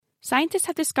Scientists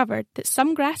have discovered that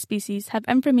some grass species have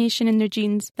information in their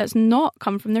genes that's not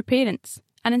come from their parents,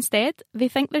 and instead they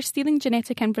think they're stealing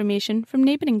genetic information from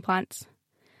neighbouring plants.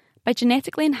 By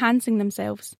genetically enhancing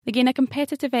themselves, they gain a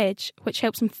competitive edge which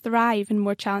helps them thrive in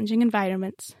more challenging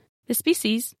environments. The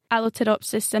species,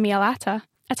 Allothodopsis semialata,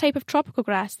 a type of tropical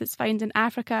grass that's found in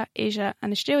Africa, Asia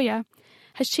and Australia,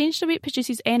 has changed the way it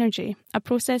produces energy, a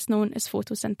process known as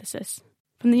photosynthesis.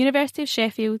 From the University of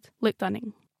Sheffield, Luke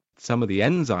Dunning. Some of the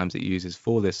enzymes it uses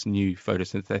for this new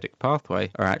photosynthetic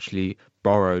pathway are actually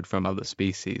borrowed from other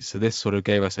species. So this sort of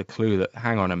gave us a clue that,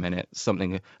 hang on a minute,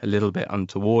 something a little bit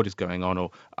untoward is going on or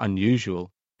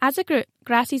unusual. As a group,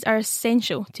 grasses are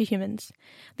essential to humans.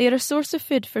 They are a source of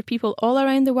food for people all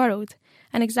around the world,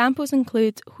 and examples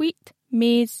include wheat,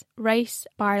 maize, rice,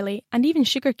 barley, and even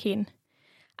sugarcane.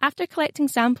 After collecting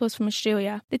samples from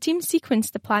Australia, the team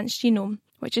sequenced the plant's genome,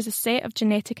 which is a set of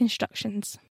genetic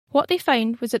instructions. What they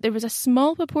found was that there was a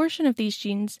small proportion of these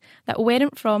genes that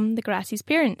weren't from the grass's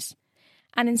parents,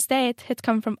 and instead had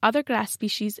come from other grass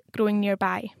species growing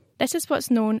nearby. This is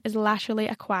what's known as laterally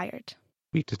acquired.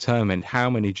 We determined how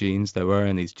many genes there were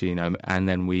in these genomes, and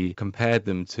then we compared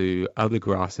them to other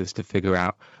grasses to figure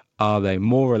out, are they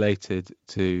more related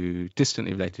to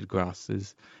distantly related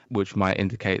grasses, which might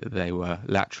indicate that they were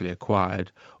laterally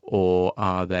acquired, or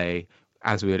are they,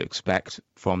 as we would expect,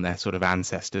 from their sort of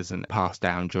ancestors and passed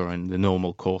down during the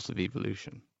normal course of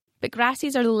evolution. But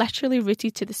grasses are literally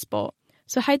rooted to the spot.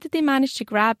 So how did they manage to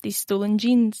grab these stolen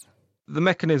genes? The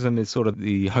mechanism is sort of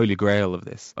the holy grail of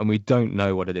this, and we don't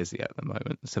know what it is yet at the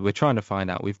moment. So we're trying to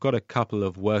find out. We've got a couple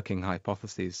of working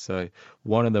hypotheses. So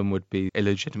one of them would be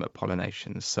illegitimate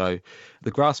pollination. So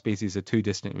the grass species are too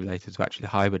distantly related to actually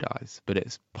hybridize, but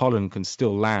its pollen can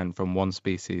still land from one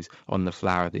species on the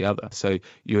flower of the other. So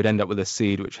you would end up with a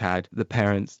seed which had the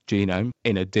parent's genome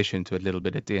in addition to a little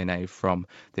bit of DNA from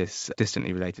this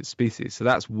distantly related species. So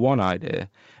that's one idea.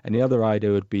 And the other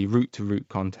idea would be root-to-root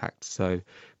contact. So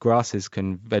grasses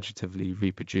can vegetatively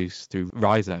reproduce through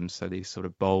rhizomes, so these sort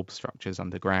of bulb structures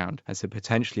underground. And so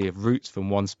potentially if roots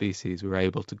from one species were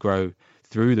able to grow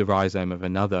through the rhizome of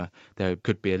another, there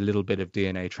could be a little bit of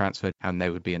DNA transfer and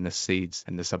they would be in the seeds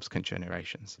in the subsequent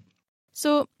generations.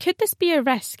 So could this be a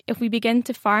risk if we begin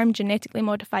to farm genetically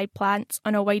modified plants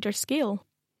on a wider scale?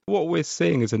 What we're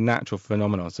seeing is a natural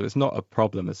phenomenon, so it's not a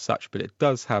problem as such, but it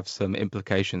does have some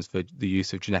implications for the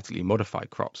use of genetically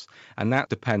modified crops, and that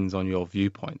depends on your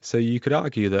viewpoint. So you could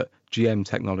argue that GM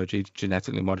technology,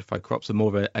 genetically modified crops, are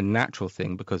more of a natural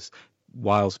thing because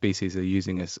wild species are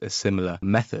using a similar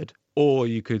method. Or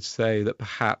you could say that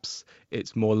perhaps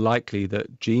it's more likely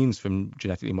that genes from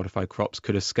genetically modified crops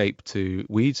could escape to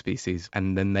weed species,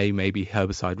 and then they may be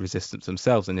herbicide resistant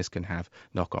themselves, and this can have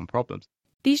knock-on problems.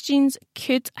 These genes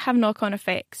could have knock-on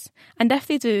effects, and if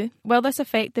they do, will this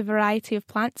affect the variety of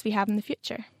plants we have in the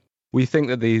future? We think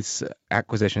that these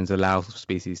acquisitions allow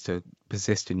species to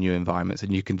persist in new environments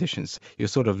and new conditions. You're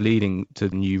sort of leading to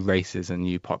new races and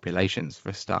new populations for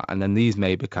a start. And then these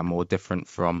may become more different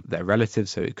from their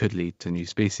relatives, so it could lead to new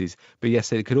species. But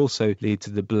yes, it could also lead to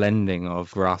the blending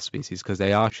of grass species because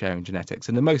they are sharing genetics.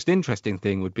 And the most interesting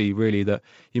thing would be really that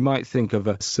you might think of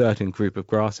a certain group of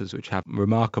grasses which have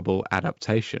remarkable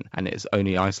adaptation and it's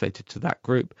only isolated to that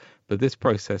group. But this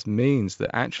process means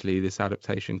that actually this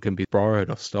adaptation can be borrowed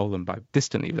or stolen by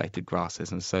distantly related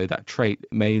grasses. And so that trait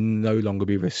may no longer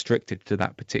be restricted to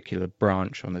that particular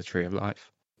branch on the tree of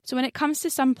life. So when it comes to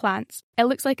some plants, it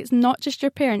looks like it's not just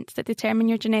your parents that determine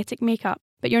your genetic makeup,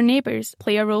 but your neighbours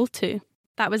play a role too.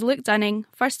 That was Luke Dunning,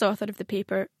 first author of the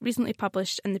paper, recently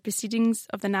published in the Proceedings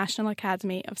of the National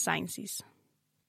Academy of Sciences.